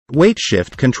Weight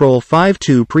shift control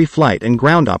 5-2 pre-flight and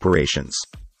ground operations.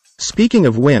 Speaking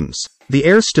of whims, the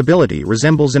air's stability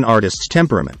resembles an artist's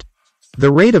temperament.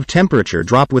 The rate of temperature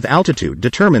drop with altitude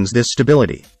determines this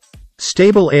stability.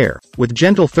 Stable air, with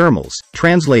gentle thermals,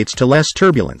 translates to less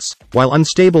turbulence, while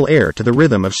unstable air to the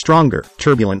rhythm of stronger,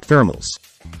 turbulent thermals.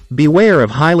 Beware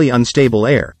of highly unstable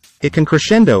air. It can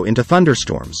crescendo into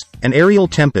thunderstorms, an aerial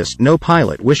tempest no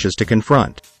pilot wishes to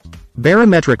confront.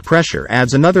 Barometric pressure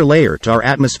adds another layer to our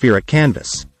atmospheric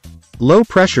canvas. Low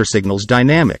pressure signals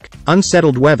dynamic,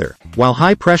 unsettled weather, while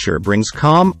high pressure brings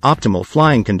calm, optimal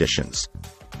flying conditions.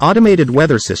 Automated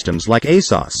weather systems like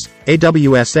ASOS,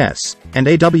 AWSS, and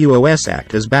AWOS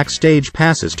act as backstage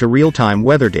passes to real-time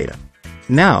weather data.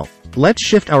 Now, let's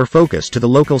shift our focus to the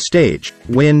local stage: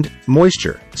 wind,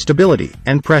 moisture, stability,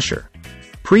 and pressure.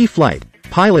 Pre-flight,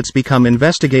 pilots become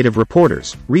investigative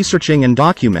reporters, researching and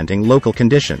documenting local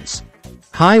conditions.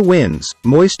 High winds,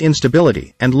 moist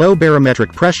instability, and low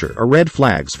barometric pressure are red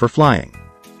flags for flying.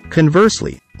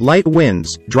 Conversely, light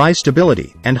winds, dry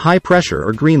stability, and high pressure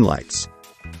are green lights.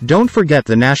 Don't forget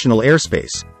the national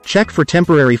airspace. Check for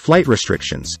temporary flight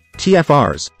restrictions,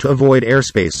 TFRs, to avoid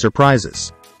airspace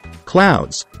surprises.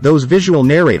 Clouds, those visual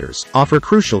narrators, offer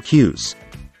crucial cues.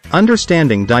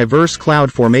 Understanding diverse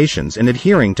cloud formations and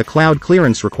adhering to cloud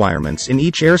clearance requirements in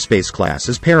each airspace class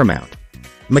is paramount.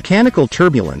 Mechanical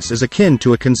turbulence is akin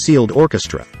to a concealed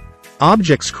orchestra.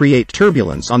 Objects create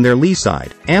turbulence on their lee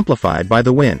side, amplified by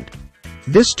the wind.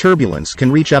 This turbulence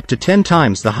can reach up to 10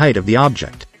 times the height of the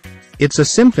object. It's a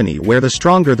symphony where the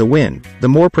stronger the wind, the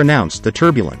more pronounced the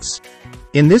turbulence.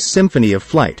 In this symphony of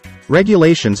flight,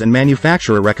 regulations and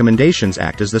manufacturer recommendations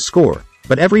act as the score,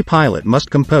 but every pilot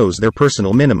must compose their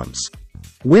personal minimums.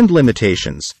 Wind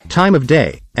limitations, time of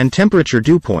day, and temperature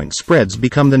dew point spreads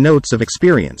become the notes of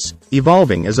experience,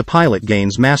 evolving as a pilot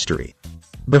gains mastery.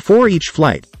 Before each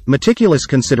flight, meticulous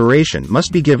consideration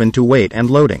must be given to weight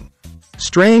and loading.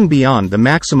 Straying beyond the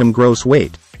maximum gross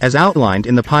weight, as outlined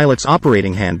in the pilot's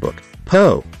operating handbook,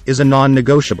 PO, is a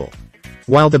non-negotiable.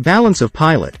 While the balance of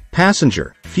pilot,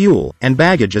 passenger, fuel, and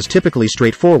baggage is typically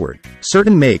straightforward,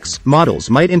 certain makes, models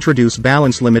might introduce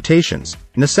balance limitations,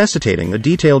 necessitating a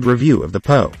detailed review of the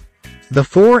PO. The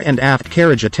fore and aft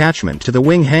carriage attachment to the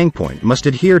wing hangpoint must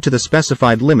adhere to the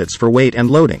specified limits for weight and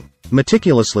loading,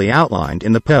 meticulously outlined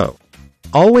in the PO.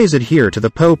 Always adhere to the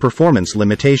PO performance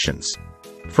limitations.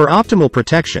 For optimal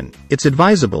protection, it's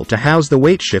advisable to house the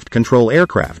weight shift control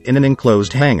aircraft in an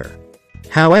enclosed hangar.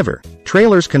 However,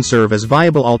 trailers can serve as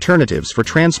viable alternatives for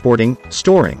transporting,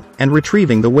 storing, and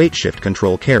retrieving the weight shift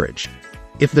control carriage.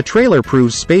 If the trailer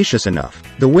proves spacious enough,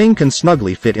 the wing can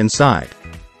snugly fit inside.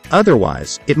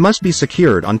 Otherwise, it must be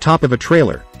secured on top of a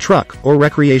trailer, truck, or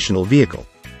recreational vehicle.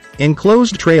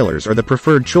 Enclosed trailers are the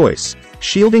preferred choice,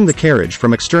 shielding the carriage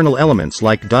from external elements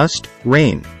like dust,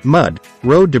 rain, mud,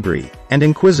 road debris, and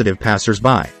inquisitive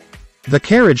passers-by. The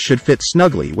carriage should fit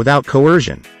snugly without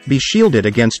coercion, be shielded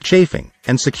against chafing,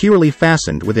 and securely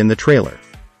fastened within the trailer.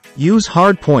 Use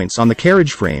hard points on the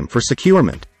carriage frame for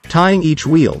securement, tying each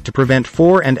wheel to prevent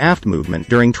fore and aft movement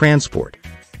during transport.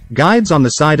 Guides on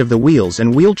the side of the wheels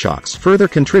and wheel chocks further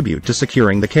contribute to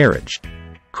securing the carriage.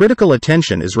 Critical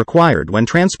attention is required when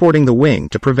transporting the wing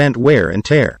to prevent wear and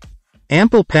tear.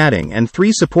 Ample padding and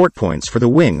 3 support points for the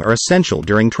wing are essential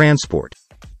during transport.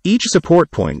 Each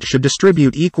support point should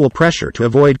distribute equal pressure to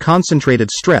avoid concentrated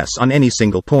stress on any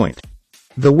single point.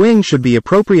 The wing should be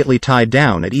appropriately tied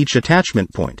down at each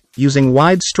attachment point, using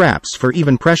wide straps for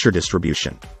even pressure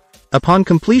distribution. Upon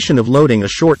completion of loading, a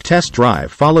short test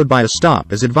drive followed by a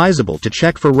stop is advisable to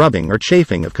check for rubbing or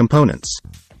chafing of components.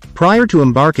 Prior to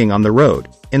embarking on the road,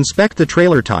 inspect the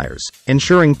trailer tires,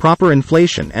 ensuring proper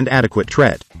inflation and adequate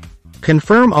tread.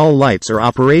 Confirm all lights are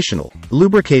operational,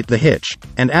 lubricate the hitch,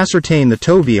 and ascertain the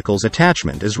tow vehicle's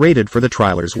attachment is rated for the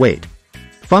trailer's weight.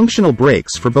 Functional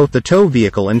brakes for both the tow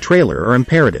vehicle and trailer are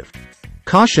imperative.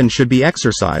 Caution should be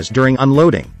exercised during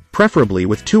unloading, preferably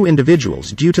with 2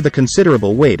 individuals due to the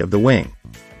considerable weight of the wing.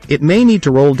 It may need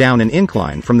to roll down an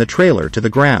incline from the trailer to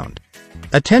the ground.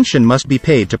 Attention must be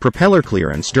paid to propeller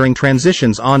clearance during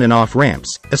transitions on and off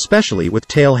ramps, especially with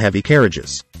tail-heavy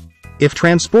carriages. If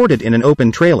transported in an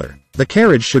open trailer, the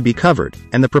carriage should be covered,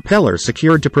 and the propeller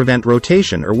secured to prevent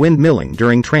rotation or windmilling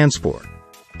during transport.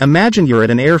 Imagine you're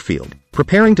at an airfield,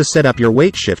 preparing to set up your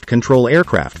weight shift control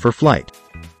aircraft for flight.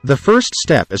 The first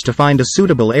step is to find a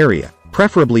suitable area,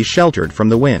 preferably sheltered from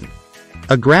the wind.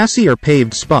 A grassy or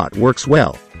paved spot works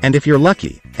well, and if you're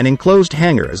lucky, an enclosed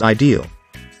hangar is ideal.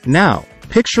 Now,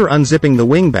 picture unzipping the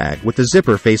wing bag with the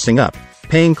zipper facing up,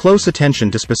 paying close attention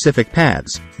to specific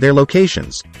pads, their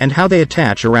locations, and how they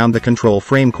attach around the control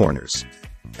frame corners.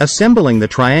 Assembling the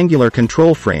triangular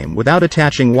control frame without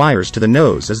attaching wires to the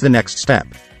nose is the next step.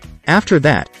 After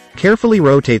that, carefully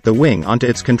rotate the wing onto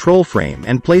its control frame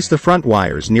and place the front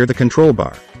wires near the control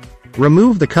bar.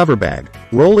 Remove the cover bag,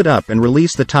 roll it up and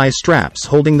release the tie straps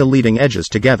holding the leading edges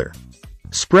together.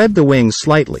 Spread the wings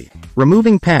slightly,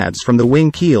 removing pads from the wing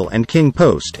keel and king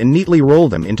post, and neatly roll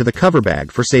them into the cover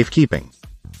bag for safekeeping.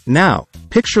 Now,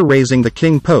 picture raising the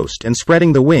king post and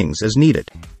spreading the wings as needed.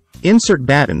 Insert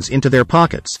battens into their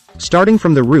pockets, starting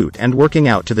from the root and working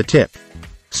out to the tip.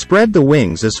 Spread the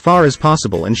wings as far as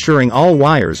possible, ensuring all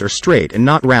wires are straight and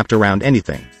not wrapped around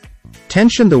anything.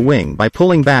 Tension the wing by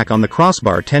pulling back on the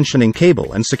crossbar tensioning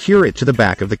cable and secure it to the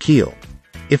back of the keel.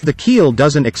 If the keel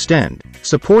doesn't extend,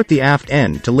 support the aft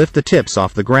end to lift the tips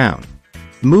off the ground.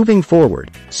 Moving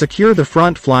forward, secure the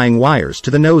front flying wires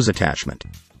to the nose attachment.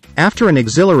 After an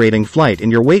exhilarating flight in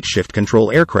your weight shift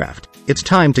control aircraft, it's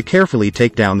time to carefully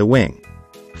take down the wing.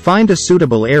 Find a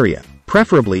suitable area,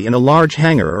 preferably in a large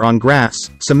hangar or on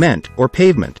grass, cement, or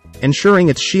pavement, ensuring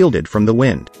it's shielded from the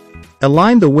wind.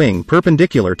 Align the wing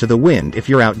perpendicular to the wind if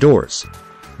you're outdoors.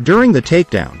 During the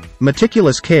takedown,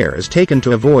 meticulous care is taken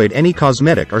to avoid any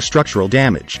cosmetic or structural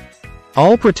damage.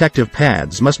 All protective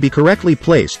pads must be correctly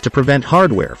placed to prevent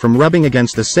hardware from rubbing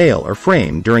against the sail or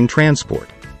frame during transport.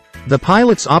 The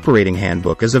pilot's operating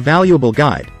handbook is a valuable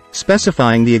guide,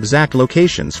 specifying the exact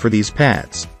locations for these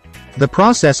pads. The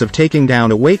process of taking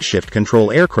down a weight shift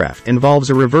control aircraft involves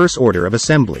a reverse order of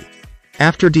assembly.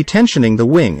 After detensioning the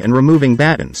wing and removing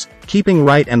battens, keeping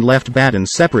right and left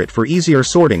battens separate for easier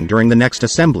sorting during the next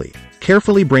assembly,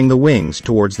 carefully bring the wings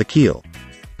towards the keel.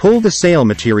 Pull the sail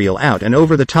material out and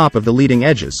over the top of the leading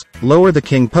edges, lower the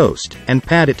king post, and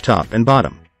pad it top and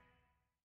bottom.